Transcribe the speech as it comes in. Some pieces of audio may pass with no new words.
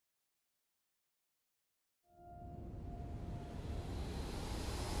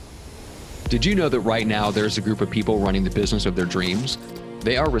Did you know that right now there's a group of people running the business of their dreams?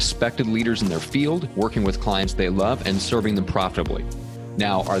 They are respected leaders in their field, working with clients they love and serving them profitably.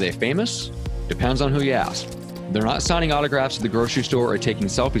 Now, are they famous? Depends on who you ask. They're not signing autographs at the grocery store or taking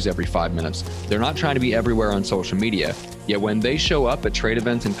selfies every 5 minutes. They're not trying to be everywhere on social media. Yet when they show up at trade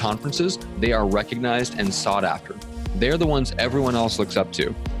events and conferences, they are recognized and sought after. They're the ones everyone else looks up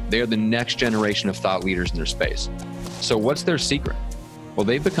to. They are the next generation of thought leaders in their space. So what's their secret? Well,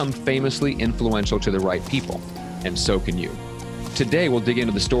 they've become famously influential to the right people, and so can you. Today, we'll dig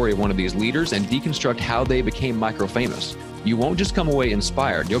into the story of one of these leaders and deconstruct how they became micro-famous. You won't just come away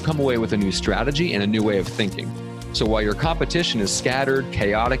inspired, you'll come away with a new strategy and a new way of thinking. So while your competition is scattered,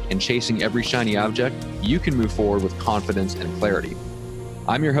 chaotic, and chasing every shiny object, you can move forward with confidence and clarity.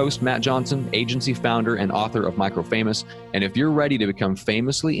 I'm your host, Matt Johnson, agency founder and author of Micro-Famous, and if you're ready to become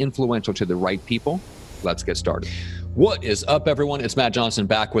famously influential to the right people, let's get started. What is up, everyone? It's Matt Johnson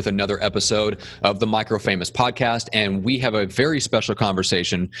back with another episode of the Micro-Famous podcast, and we have a very special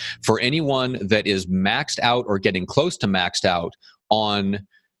conversation for anyone that is maxed out or getting close to maxed out on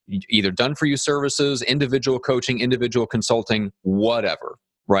either done-for-you services, individual coaching, individual consulting, whatever.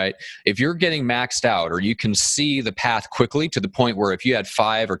 Right? If you're getting maxed out or you can see the path quickly to the point where if you had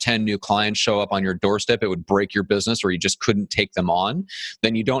 5 or 10 new clients show up on your doorstep, it would break your business or you just couldn't take them on,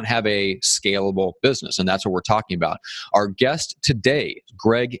 then you don't have a scalable business. And that's what we're talking about. Our guest today,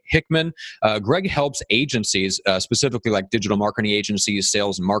 Greg Hickman. Greg helps agencies, specifically like digital marketing agencies,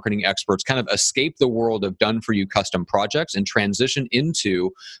 sales and marketing experts, kind of escape the world of done-for-you custom projects and transition into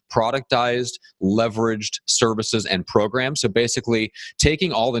productized, leveraged services and programs. So basically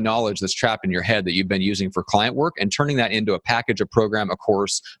taking all the knowledge that's trapped in your head that you've been using for client work and turning that into a package, a program, a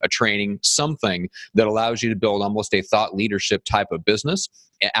course, a training, something that allows you to build almost a thought leadership type of business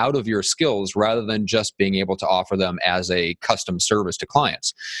out of your skills rather than just being able to offer them as a custom service to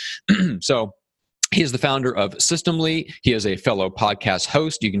clients. So he is the founder of Systemly. He is a fellow podcast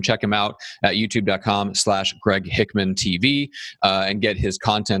host. You can check him out at youtube.com/Greg Hickman TV and get his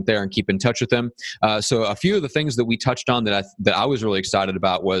content there and keep in touch with him. So a few of the things that we touched on that I was really excited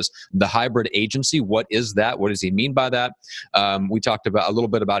about was the hybrid agency. What is that? What does he mean by that? We talked about a little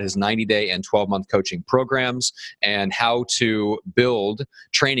bit about his 90-day and 12-month coaching programs and how to build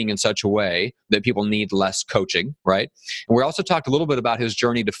training in such a way that people need less coaching, right? And we also talked a little bit about his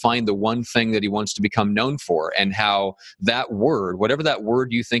journey to find the one thing that he wants to become known for and how that word, whatever that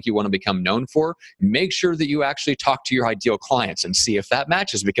word you think you want to become known for, make sure that you actually talk to your ideal clients and see if that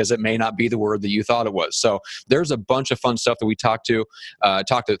matches, because it may not be the word that you thought it was. So there's a bunch of fun stuff that we talked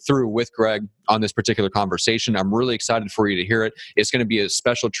it through with Greg on this particular conversation. I'm really excited for you to hear it. It's going to be a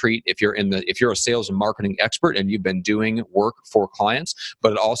special treat if you're a sales and marketing expert and you've been doing work for clients,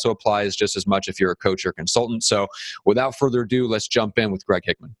 but it also applies just as much if you're a coach or consultant. So without further ado, let's jump in with Greg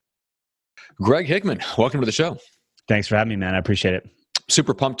Hickman. Greg Hickman, welcome to the show. Thanks for having me, man. I appreciate it.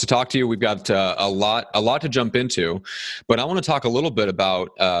 Super pumped to talk to you. We've got a lot to jump into, but I want to talk a little bit about,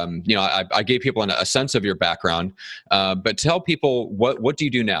 I gave people a sense of your background, but tell people what do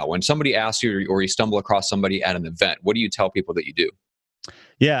you do now? When somebody asks you or you stumble across somebody at an event, what do you tell people that you do?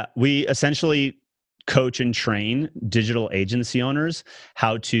 Yeah, we essentially coach and train digital agency owners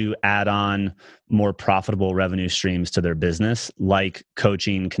how to add on more profitable revenue streams to their business, like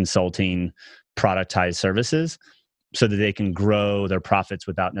coaching, consulting, productized services, so that they can grow their profits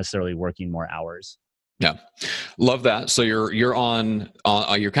without necessarily working more hours. Yeah, love that. So you're kind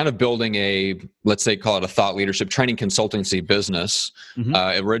of building a, let's say, call it a thought leadership training consultancy business.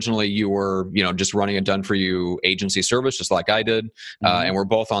 Mm-hmm. Originally, you were just running a done-for-you agency service, just like I did, and we're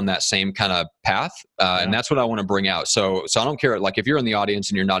both on that same kind of path. And that's what I want to bring out. So I don't care, like if you're in the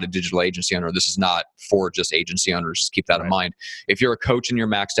audience and you're not a digital agency owner, this is not for just agency owners. Just keep that in mind. If you're a coach and you're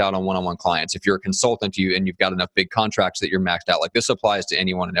maxed out on one-on-one clients, if you're a consultant and you've got enough big contracts that you're maxed out, like this applies to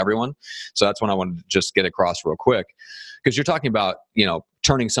anyone and everyone. So that's when I wanted to just get across real quick, because you're talking about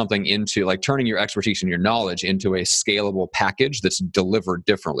turning something into, like, turning your expertise and your knowledge into a scalable package that's delivered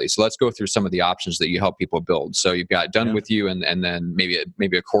differently. So let's go through some of the options that you help people build. So you've got done with you, and then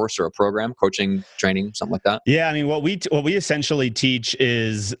maybe a course or a program, coaching, training, something like that. Yeah, I mean, what we essentially teach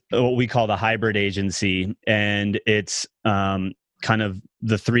is what we call the hybrid agency, and it's kind of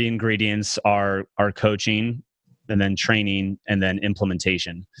the 3 ingredients are coaching, and then training, and then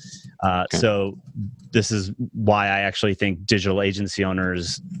implementation. So this is why I actually think digital agency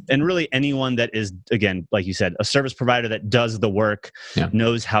owners, and really anyone that is, again, like you said, a service provider that does the work,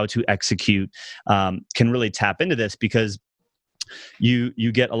 knows how to execute, can really tap into this, because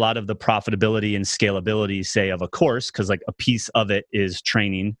you get a lot of the profitability and scalability, say, of a course, because like a piece of it is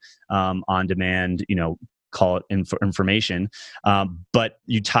training on demand, call it information. But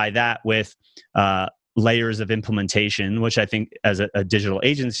you tie that with layers of implementation, which I think as a digital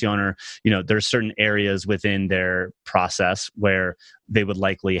agency owner, there's certain areas within their process where they would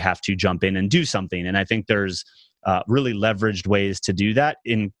likely have to jump in and do something. And I think there's really leveraged ways to do that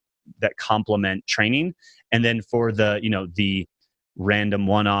that complement training. And then for the random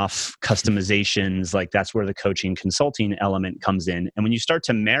one-off customizations, like that's where the coaching consulting element comes in. And when you start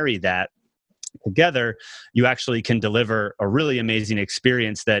to marry that together, you actually can deliver a really amazing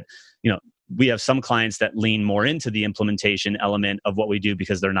experience that, we have some clients that lean more into the implementation element of what we do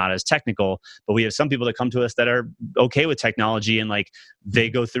because they're not as technical, but we have some people that come to us that are okay with technology, and like they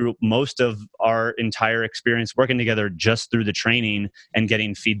go through most of our entire experience working together just through the training and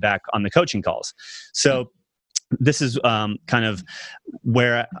getting feedback on the coaching calls. So this is kind of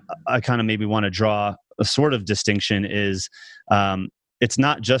where I kind of maybe want to draw a sort of distinction is it's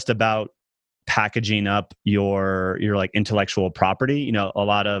not just about packaging up your like intellectual property. A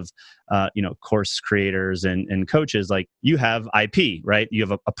lot of course creators and coaches, like you have IP, right? You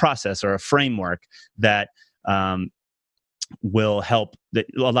have a process or a framework that will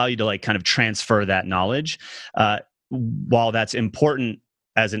allow you to like kind of transfer that knowledge. While that's important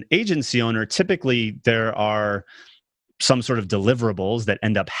as an agency owner, typically there are some sort of deliverables that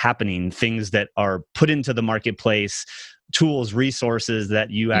end up happening, things that are put into the marketplace, tools, resources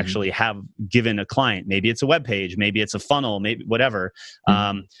that you actually have given a client. Maybe it's a web page, maybe it's a funnel, maybe whatever,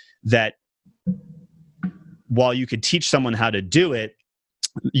 that while you could teach someone how to do it,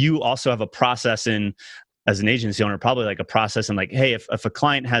 you also have a process as an agency owner, probably like a process and like, hey, if a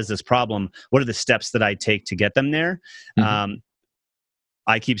client has this problem, what are the steps that I take to get them there?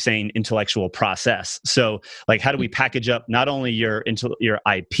 I keep saying intellectual process. So like, how do we package up not only your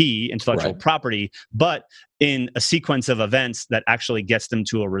IP, intellectual property, but in a sequence of events that actually gets them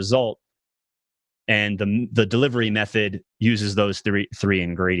to a result? And the delivery method uses those three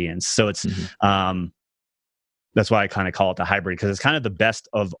ingredients. So it's, that's why I kind of call it the hybrid, because it's kind of the best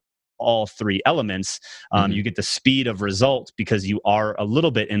of all three elements. You get the speed of result because you are a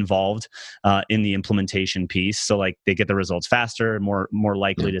little bit involved in the implementation piece. So like they get the results faster, more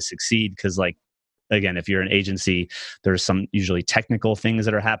likely to succeed. Because like, again, if you're an agency, there's some usually technical things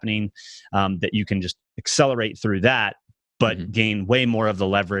that are happening that you can just accelerate through that, but gain way more of the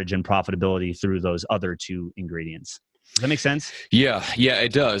leverage and profitability through those other two ingredients. Does that make sense? Yeah,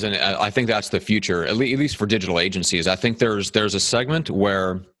 it does. And I think that's the future, at least for digital agencies. I think there's a segment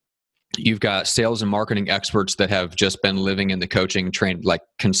where you've got sales and marketing experts that have just been living in the coaching like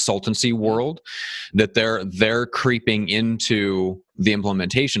consultancy world, that they're creeping into the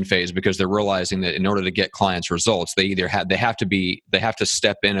implementation phase because they're realizing that in order to get clients results, they have to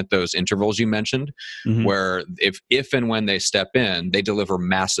step in at those intervals you mentioned, where if and when they step in, they deliver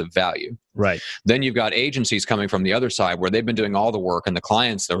massive value. Right. Then you've got agencies coming from the other side where they've been doing all the work, and the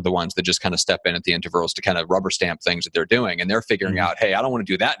clients are the ones that just kind of step in at the intervals to kind of rubber stamp things that they're doing. And they're figuring out, hey, I don't want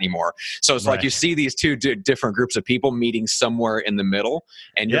to do that anymore. So it's like you see these two different groups of people meeting somewhere in the middle,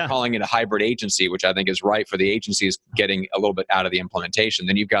 and you're calling it a hybrid agency, which I think is right for the agencies getting a little bit out of the implementation.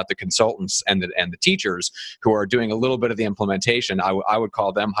 Then you've got the consultants and the teachers who are doing a little bit of the implementation. I would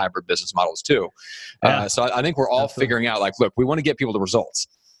call them hybrid business models too. So I think we're all figuring out, like, look, we want to get people the results.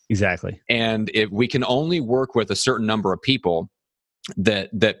 Exactly. And if we can only work with a certain number of people that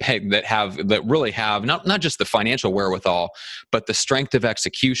really have not just the financial wherewithal, but the strength of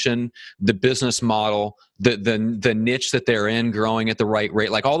execution, the business model, the niche that they're in growing at the right rate,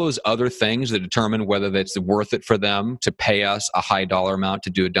 like all those other things that determine whether it's worth it for them to pay us a high dollar amount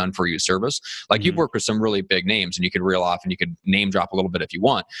to do a done for you service. Like you've worked with some really big names, and you could reel off and you could name drop a little bit if you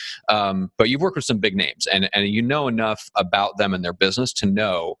want. But you've worked with some big names, and you know enough about them and their business to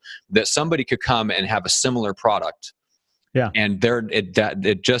know that somebody could come and have a similar product. Yeah, and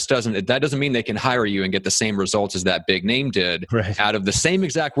that doesn't mean they can hire you and get the same results as that big name did out of the same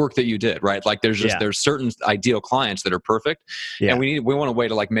exact work that you did, right? Like there's certain ideal clients that are perfect, and we want a way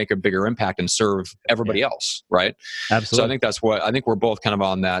to like make a bigger impact and serve everybody else, right? Absolutely. So I think we're both kind of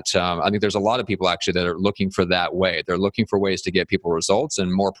on that. I think there's a lot of people actually that are looking for that way. They're looking for ways to get people results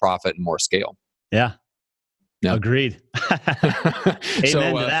and more profit and more scale. Yeah. Agreed. Amen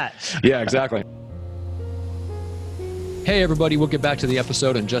to that. Yeah, exactly. Hey everybody, we'll get back to the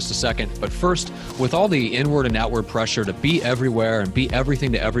episode in just a second. But first, with all the inward and outward pressure to be everywhere and be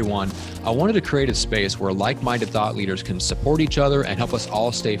everything to everyone, I wanted to create a space where like-minded thought leaders can support each other and help us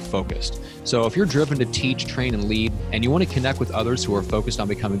all stay focused. So if you're driven to teach, train, and lead, and you want to connect with others who are focused on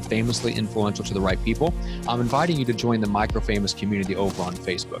becoming famously influential to the right people, I'm inviting you to join the Microfamous community over on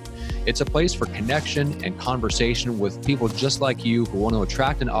Facebook. It's a place for connection and conversation with people just like you who want to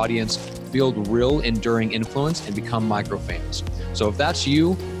attract an audience, build real, enduring influence and become micro-famous. So if that's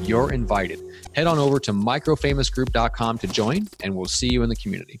you, you're invited. Head on over to microfamousgroup.com to join, and we'll see you in the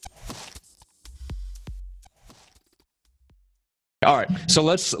community. All right, so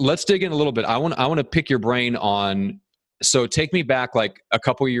let's dig in a little bit. I want to pick your brain on. So take me back like a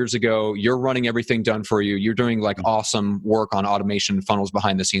couple of years ago. You're running everything done for you. You're doing like awesome work on automation funnels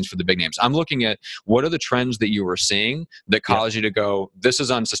behind the scenes for the big names. I'm looking at what are the trends that you were seeing that caused you to go, this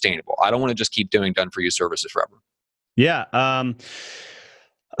is unsustainable. I don't want to just keep doing done for you services forever. Yeah.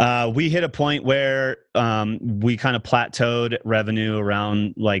 We hit a point where we kind of plateaued revenue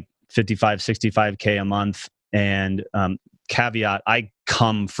around like 55, 65K a month. And caveat, I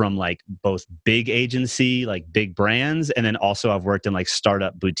come from like both big agency, like big brands, and then also I've worked in like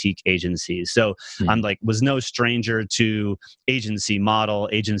startup boutique agencies. So I'm like, was no stranger to agency model,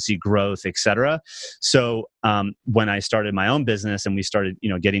 agency growth, etc. So when I started my own business and we started,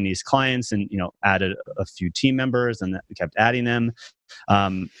 getting these clients and, added a few team members and we kept adding them.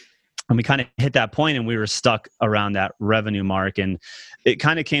 And we kind of hit that point and we were stuck around that revenue mark. And it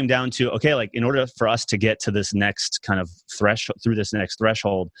kind of came down to, okay, like in order for us to get to this next kind of threshold, through this next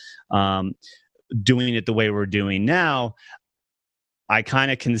threshold, doing it the way we're doing now, I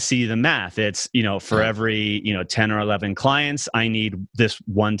kind of can see the math. It's, for every, 10 or 11 clients, I need this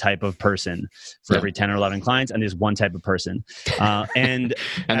one type of person. For every 10 or 11 clients, I need this one type of person. And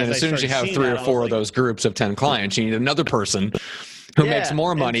then as soon as you have 3 or 4 of those groups of 10 clients, you need another person who makes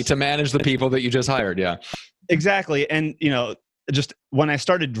more money to manage the people that you just hired. Yeah, exactly. And, just when I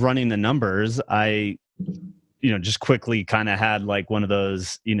started running the numbers, I, just quickly kind of had like one of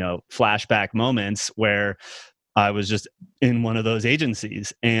those, flashback moments where I was just in one of those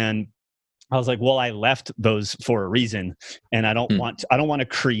agencies and I was like, well, I left those for a reason and I don't want to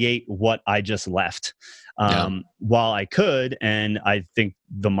create what I just left. While I could, and I think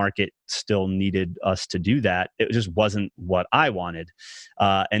the market still needed us to do that, it just wasn't what I wanted.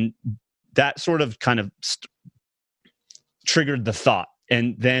 And that sort of kind of triggered the thought.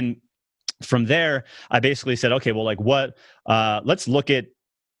 And then from there, I basically said, okay, well, like let's look at,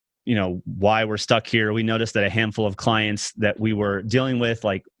 why we're stuck here. We noticed that a handful of clients that we were dealing with,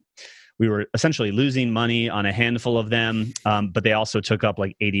 like we were essentially losing money on a handful of them, but they also took up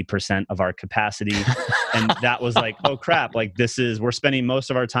like 80% of our capacity. And that was like, oh crap, like we're spending most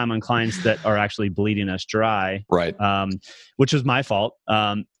of our time on clients that are actually bleeding us dry. Right. Which was my fault,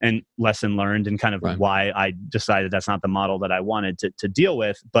 and lesson learned, and kind of why I decided that's not the model that I wanted to deal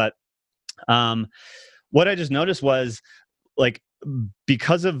with. But what I just noticed was like,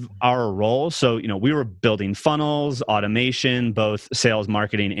 because of our role, so we were building funnels, automation, both sales,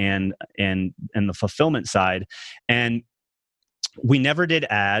 marketing, and the fulfillment side, and we never did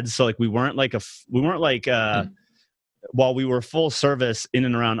ads. So like we weren't like while we were full service in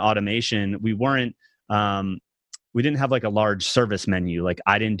and around automation, we weren't. We didn't have like a large service menu. Like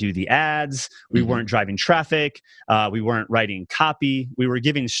I didn't do the ads. We weren't driving traffic. We weren't writing copy. We were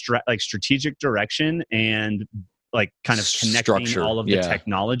giving strategic direction and like kind of connecting all of the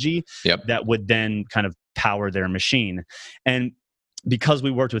technology that would then kind of power their machine. And because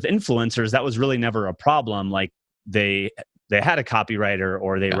we worked with influencers, that was really never a problem. Like they had a copywriter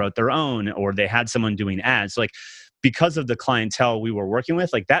or they wrote their own, or they had someone doing ads. So like because of the clientele we were working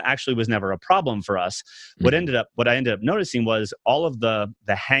with, like that actually was never a problem for us. What I ended up noticing was all of the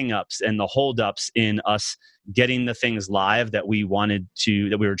hangups and the holdups in us getting the things live that we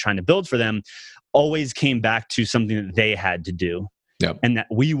were trying to build for them always came back to something that they had to do and that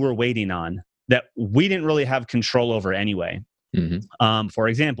we were waiting on, that we didn't really have control over anyway. For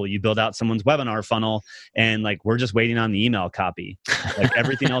example, you build out someone's webinar funnel and like, we're just waiting on the email copy, like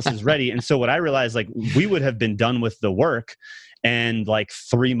everything else is ready. And so what I realized, like we would have been done with the work and like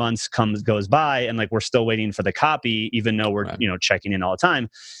 3 months goes by and like, we're still waiting for the copy, even though we're, checking in all the time.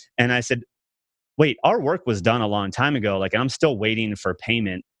 And I said, wait, our work was done a long time ago. Like I'm still waiting for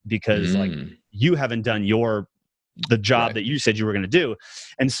payment because like you haven't done the job that you said you were going to do.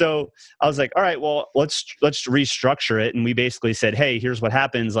 And so I was like, all right, well, let's restructure it. And we basically said, hey, here's what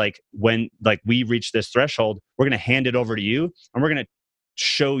happens. Like when like we reach this threshold, we're going to hand it over to you and we're going to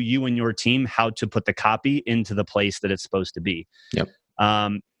show you and your team how to put the copy into the place that it's supposed to be.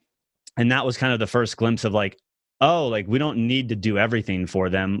 And that was kind of the first glimpse of like, oh, like we don't need to do everything for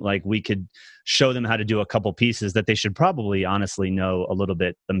them. Like we could show them how to do a couple pieces that they should probably honestly know a little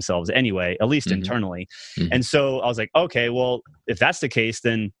bit themselves anyway, at least internally. And so I was like, okay, well, if that's the case,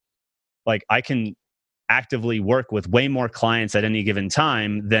 then like I can actively work with way more clients at any given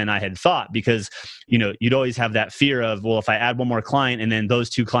time than I had thought, because, you'd always have that fear of, well, if I add one more client and then those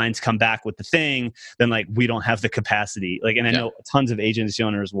two clients come back with the thing, then like we don't have the capacity. Like, and I know tons of agency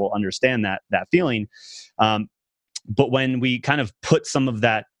owners will understand that feeling. But when we kind of put some of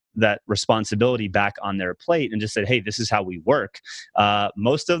that responsibility back on their plate and just said, hey, this is how we work.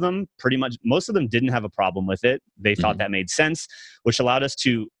 Most of them didn't have a problem with it. They thought that made sense, which allowed us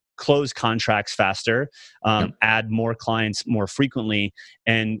to close contracts faster, add more clients more frequently.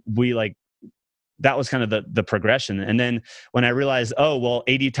 And that was kind of the progression. And then when I realized,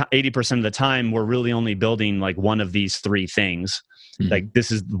 80% of the time, we're really only building like one of these three things. Like,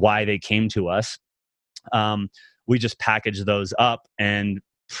 this is why they came to us. We just packaged those up and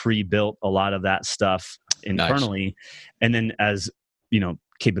pre-built a lot of that stuff internally. Nice. And then as,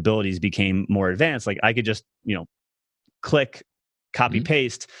 capabilities became more advanced, like I could just, click, copy,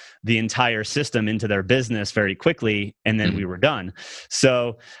 paste the entire system into their business very quickly. And then we were done.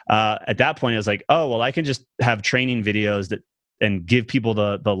 So at that point, I was like, I can just have training videos and give people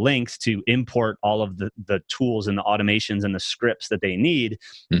the links to import all of the tools and the automations and the scripts that they need.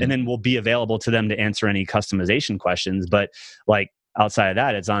 And then we'll be available to them to answer any customization questions. But like, outside of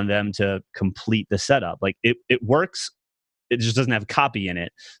that, it's on them to complete the setup. Like it works. It just doesn't have copy in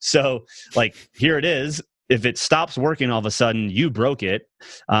it. So like, here it is. If it stops working all of a sudden, you broke it.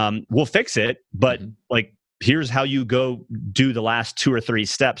 We'll fix it. But like, here's how you go do the last 2 or 3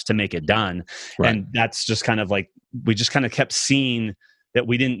 steps to make it done. Right. And that's just kind of like, we just kind of kept seeing that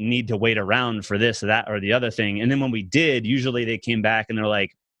we didn't need to wait around for this or that or the other thing. And then when we did, usually they came back and they're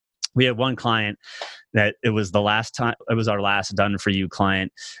like, we had one client that it was our last done for you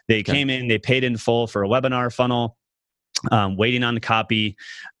client. They came in, they paid in full for a webinar funnel, waiting on the copy.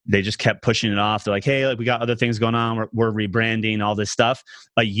 They just kept pushing it off. They're like, hey, we got other things going on. We're rebranding, all this stuff.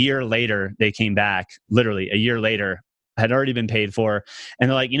 A year later, they came back, literally a year later, had already been paid for. And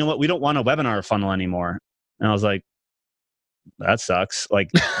they're like, you know what? We don't want a webinar funnel anymore. And I was like, that sucks.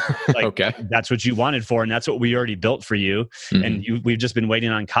 Like okay, that's what you wanted for, and that's what we already built for you. And we've just been waiting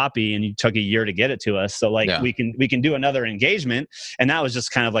on copy, and you took a year to get it to us. So like we can do another engagement. And that was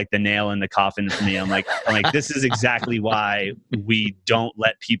just kind of like the nail in the coffin for me. I'm like, this is exactly why we don't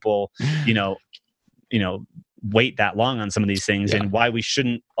let people, wait that long on some of these things, and why we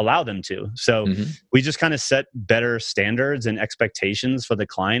shouldn't allow them to. So we just kind of set better standards and expectations for the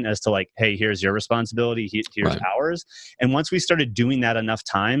client as to like, hey, here's your responsibility, here's ours. And once we started doing that enough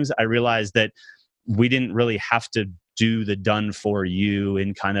times, I realized that we didn't really have to do the done for you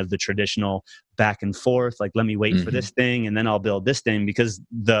in kind of the traditional back and forth, like, let me wait for this thing and then I'll build this thing, because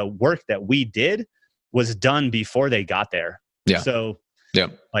the work that we did was done before they got there. So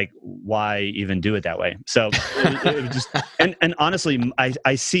like, why even do it that way? So it was just, and honestly,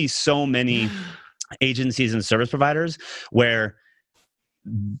 I see so many agencies and service providers where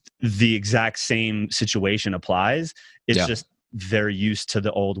the exact same situation applies. It's just they're used to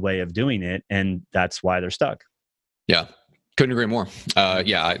the old way of doing it, and that's why they're stuck. Yeah. Couldn't agree more.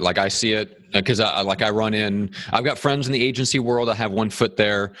 Like I see it because I've got friends in the agency world. I have one foot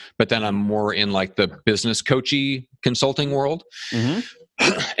there, but then I'm more in like the business coachy consulting world.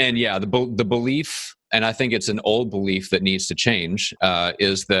 And the belief, and I think it's an old belief that needs to change,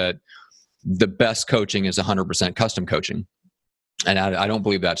 is that the best coaching is 100% custom coaching. And I don't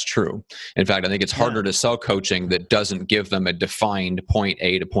believe that's true. In fact, I think it's harder to sell coaching that doesn't give them a defined point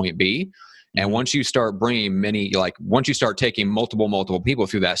A to point B. And once you start once you start taking multiple people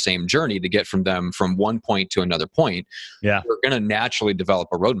through that same journey to get from one point to another point, you're going to naturally develop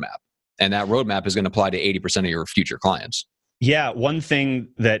a roadmap. And that roadmap is going to apply to 80% of your future clients. Yeah, one thing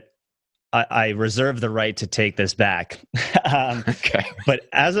that I reserve the right to take this back. Okay. But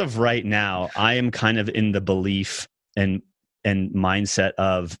as of right now, I am kind of in the belief and mindset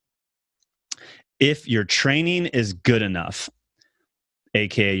of, if your training is good enough,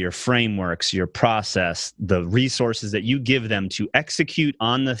 aka your frameworks, your process, the resources that you give them to execute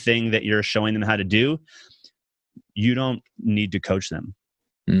on the thing that you're showing them how to do, you don't need to coach them.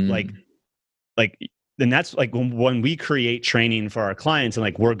 And that's like when we create training for our clients, and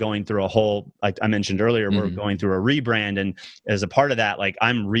like we're going through a whole, like I mentioned earlier, we're going through a rebrand. And as a part of that, like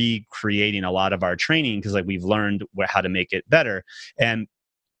I'm recreating a lot of our training because like we've learned how to make it better. And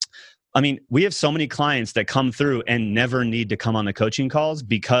I mean, we have so many clients that come through and never need to come on the coaching calls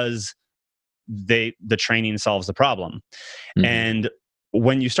because the training solves the problem. And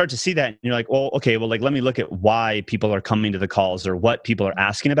when you start to see that, and you're like, well, okay, well, like, let me look at why people are coming to the calls or what people are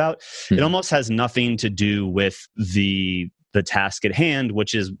asking about. It almost has nothing to do with the task at hand,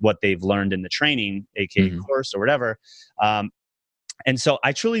 which is what they've learned in the training, aka course or whatever. And so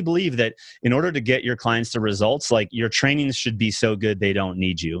I truly believe that in order to get your clients to results, like your trainings should be so good they don't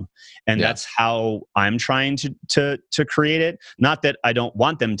need you. And that's how I'm trying to create it. Not that I don't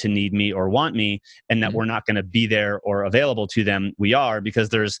want them to need me or want me, and that we're not going to be there or available to them. We are, because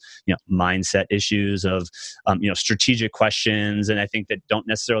there's mindset issues of strategic questions, and I think that don't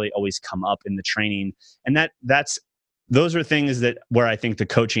necessarily always come up in the training. And those are things that where I think the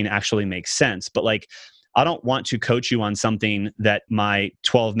coaching actually makes sense. But like, I don't want to coach you on something that my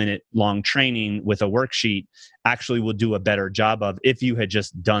 12-minute long training with a worksheet actually will do a better job of if you had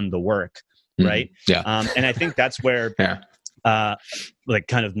just done the work, right? And I think that's where like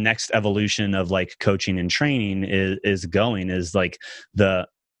kind of next evolution of like coaching and training is going, is like the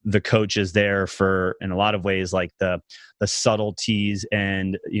coach is there for, in a lot of ways, like the subtleties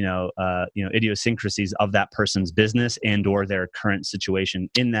and idiosyncrasies of that person's business and or their current situation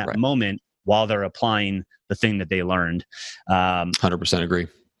in that moment, while they're applying the thing that they learned. 100% agree.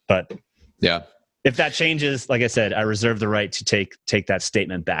 But yeah, if that changes, like I said, I reserve the right to take that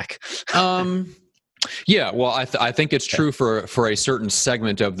statement back. Yeah, well, I think it's true for a certain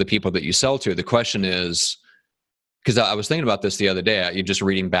segment of the people that you sell to. The question is, because I was thinking about this the other day, you're just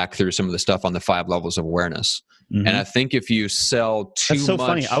reading back through some of the stuff on the 5 levels of awareness. And I think if you sell too much... That's so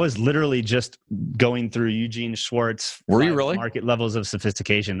funny. I was literally just going through Eugene Schwartz. Were you really? Market levels of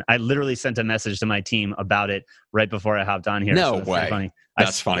sophistication. I literally sent a message to my team about it right before I hopped on here. No way. Funny.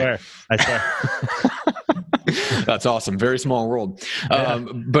 That's funny. I swear. That's awesome. Very small world.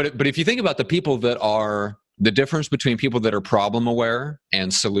 But if you think about the people that are... the difference between people that are problem aware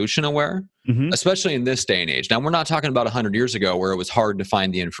and solution aware, especially in this day and age. Now, we're not talking about 100 years ago where it was hard to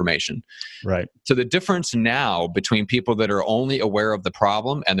find the information. Right. So the difference now between people that are only aware of the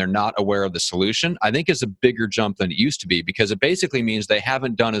problem and they're not aware of the solution, I think is a bigger jump than it used to be, because it basically means they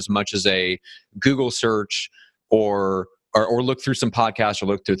haven't done as much as a Google search or look through some podcasts or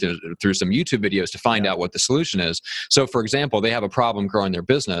look through some YouTube videos to find out what the solution is. So, for example, they have a problem growing their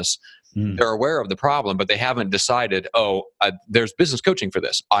business. They're aware of the problem, but they haven't decided, there's business coaching for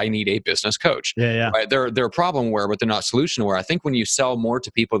this. I need a business coach. Right? They're problem aware, but they're not solution aware. I think when you sell more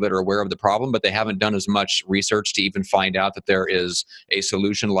to people that are aware of the problem, but they haven't done as much research to even find out that there is a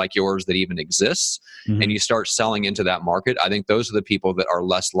solution like yours that even exists, and you start selling into that market, I think those are the people that are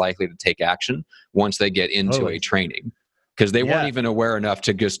less likely to take action once they get into a training. Because they weren't even aware enough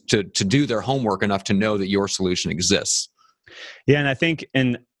to just to do their homework enough to know that your solution exists. Yeah, and I think,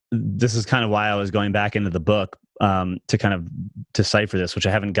 and this is kind of why I was going back into the book to kind of decipher this, which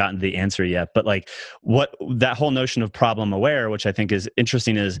I haven't gotten the answer yet. But like what that whole notion of problem aware, which I think is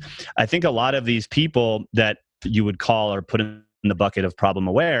interesting, is I think a lot of these people that you would call or put in the bucket of problem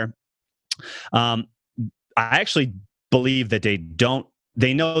aware, I actually believe that they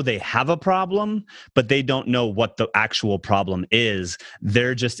know they have a problem, but they don't know what the actual problem is.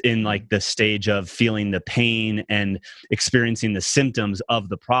 They're just in like the stage of feeling the pain and experiencing the symptoms of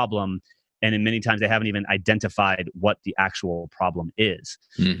the problem. And in many times they haven't even identified what the actual problem is.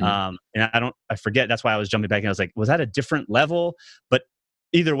 And I forget, that's why I was jumping back and I was like, was that a different level? But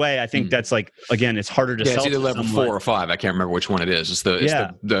either way, I think that's like, again, it's harder to sell. It's either level 4 or 5. I can't remember which one it is. It's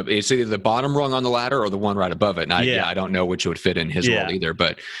it's either the bottom rung on the ladder or the one right above it. And I don't know which would fit in his role either.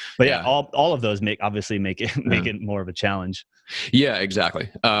 But all of those make it more of a challenge. Yeah, exactly.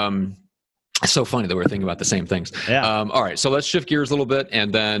 It's so funny that we're thinking about the same things. All right, so let's shift gears a little bit.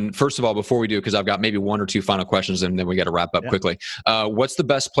 And then first of all, before we do, because I've got maybe 1 or 2 final questions and then we got to wrap up quickly. What's the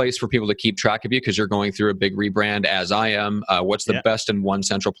best place for people to keep track of you? Because you're going through a big rebrand as I am. What's the best and one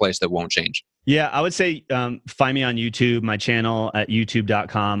central place that won't change? Yeah, I would say find me on YouTube, my channel at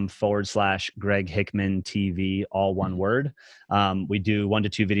youtube.com/Greg Hickman TV, all one word. We do 1 to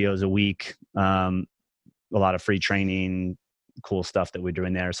 2 videos a week, a lot of free training, cool stuff that we're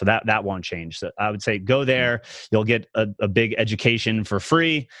doing there. So that won't change. So I would say go there. You'll get a big education for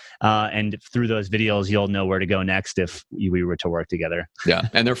free. And through those videos, you'll know where to go next if we were to work together. Yeah.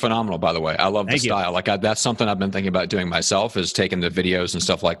 And they're phenomenal, by the way. I love the style. Like that's something I've been thinking about doing myself, is taking the videos and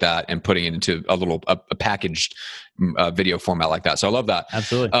stuff like that and putting it into a packaged video format like that. So I love that.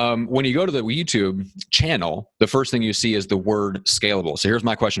 Absolutely. When you go to the YouTube channel, the first thing you see is the word scalable. So here's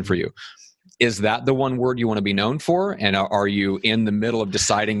my question for you. Is that the one word you want to be known for? And are you in the middle of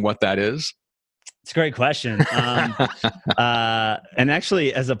deciding what that is? It's a great question. And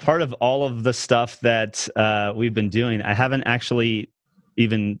actually, as a part of all of the stuff that we've been doing, I haven't actually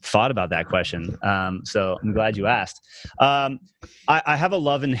even thought about that question. So I'm glad you asked. I have a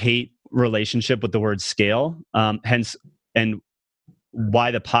love and hate relationship with the word scale. Hence, and why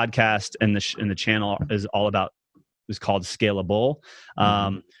the podcast and the channel is called Scalable.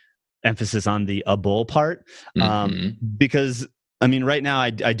 Emphasis on the bull part, because I mean, right now,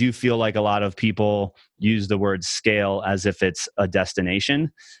 I do feel like a lot of people use the word scale as if it's a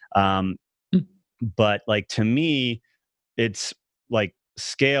destination. But like, to me, it's like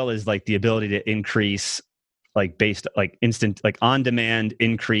scale is like the ability to increase, like based, like instant, like on demand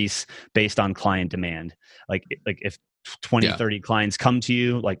increase based on client demand. Like if 20, 30 clients come to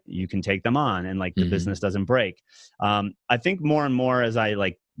you, like you can take them on and like the business doesn't break. I think more and more as I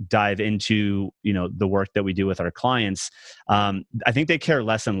like dive into, the work that we do with our clients, I think they care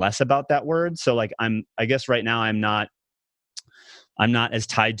less and less about that word. So like, I guess right now I'm not as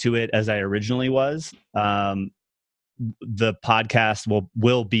tied to it as I originally was. The podcast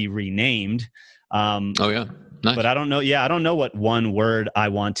will be renamed. Oh yeah. Nice. But I don't know. Yeah, I don't know what one word I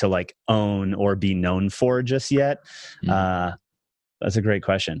want to like own or be known for just yet. That's a great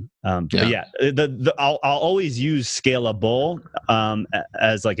question. But yeah, I'll always use scalable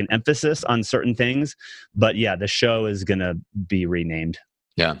as like an emphasis on certain things. But yeah, the show is gonna be renamed.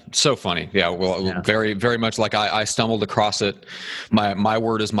 Yeah, so funny. Yeah, well, very, very much like I stumbled across it. My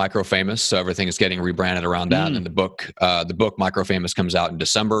word is micro famous, so everything is getting rebranded around that. And the book Micro Famous comes out in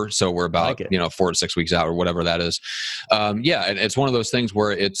December, so we're about 4 to 6 weeks out or whatever that is. It's one of those things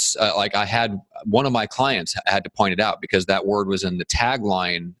where it's like I had one of my clients had to point it out because that word was in the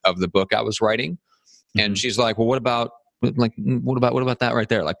tagline of the book I was writing, and she's like, "Well, what about that right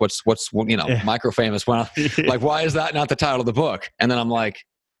there? Like, what's micro famous? Well, like, why is that not the title of the book?" And then I'm like,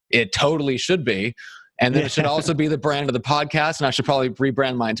 it totally should be. And then it should also be the brand of the podcast. And I should probably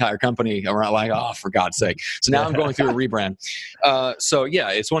rebrand my entire company around like, oh, for God's sake. So now I'm going through a rebrand.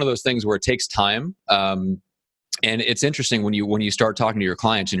 It's one of those things where it takes time. And it's interesting when you start talking to your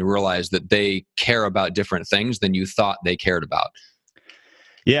clients and you realize that they care about different things than you thought they cared about.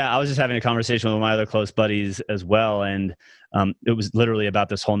 Yeah, I was just having a conversation with my other close buddies as well. And it was literally about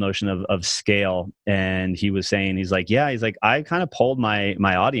this whole notion of scale. And he was saying, he's like, I kind of polled my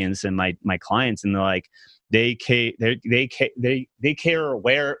audience and my clients, and they're like, they care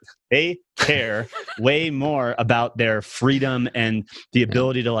way more about their freedom and the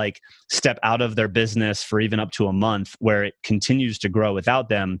ability to like step out of their business for even up to a month where it continues to grow without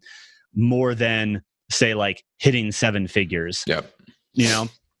them, more than say like hitting 7 figures. Yep. Yeah.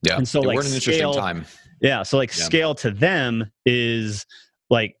 And so like we're in an interesting time. Yeah. So like scale to them is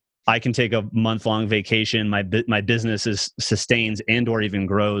like, I can take a month-long vacation. My business sustains and or even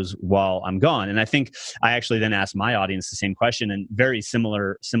grows while I'm gone. And I think I actually then asked my audience the same question, and very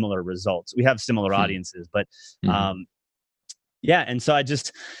similar results. We have similar audiences, but And so I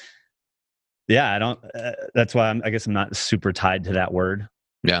just, I don't. That's why I guess I'm not super tied to that word.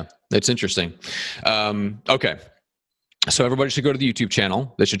 Yeah, it's interesting. Okay. So everybody should go to the YouTube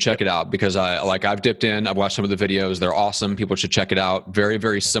channel. They should check it out because I've dipped in, I've watched some of the videos. They're awesome. People should check it out. Very,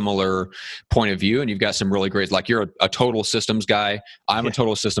 very similar point of view. And you've got some really great, like you're a total systems guy. I'm a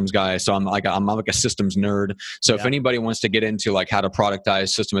total systems guy. So I'm like a systems nerd. So if anybody wants to get into like how to productize,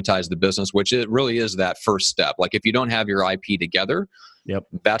 systematize the business, which it really is that first step. Like if you don't have your IP together,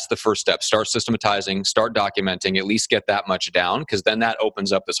 that's the first step. Start systematizing, start documenting, at least get that much down, because then that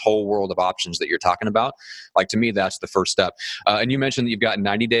opens up this whole world of options that you're talking about. Like to me, that's the first step. And you mentioned that you've got a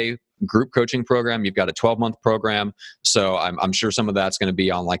 90-day group coaching program. You've got a 12-month program. So I'm sure some of that's going to be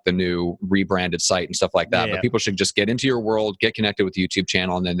on like the new rebranded site and stuff like that. But people should just get into your world, get connected with the YouTube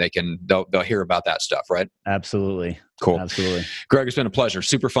channel, and then they'll hear about that stuff, right? Absolutely. Cool. Absolutely. Greg, it's been a pleasure.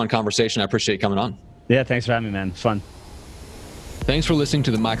 Super fun conversation. I appreciate you coming on. Yeah, thanks for having me, man. It's fun. Thanks for listening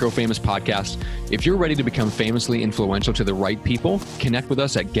to the Micro Famous podcast. If you're ready to become famously influential to the right people, connect with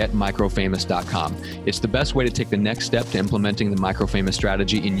us at getmicrofamous.com. It's the best way to take the next step to implementing the Micro Famous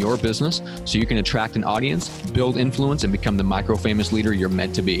strategy in your business so you can attract an audience, build influence, and become the Micro Famous leader you're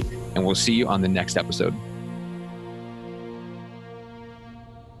meant to be. And we'll see you on the next episode.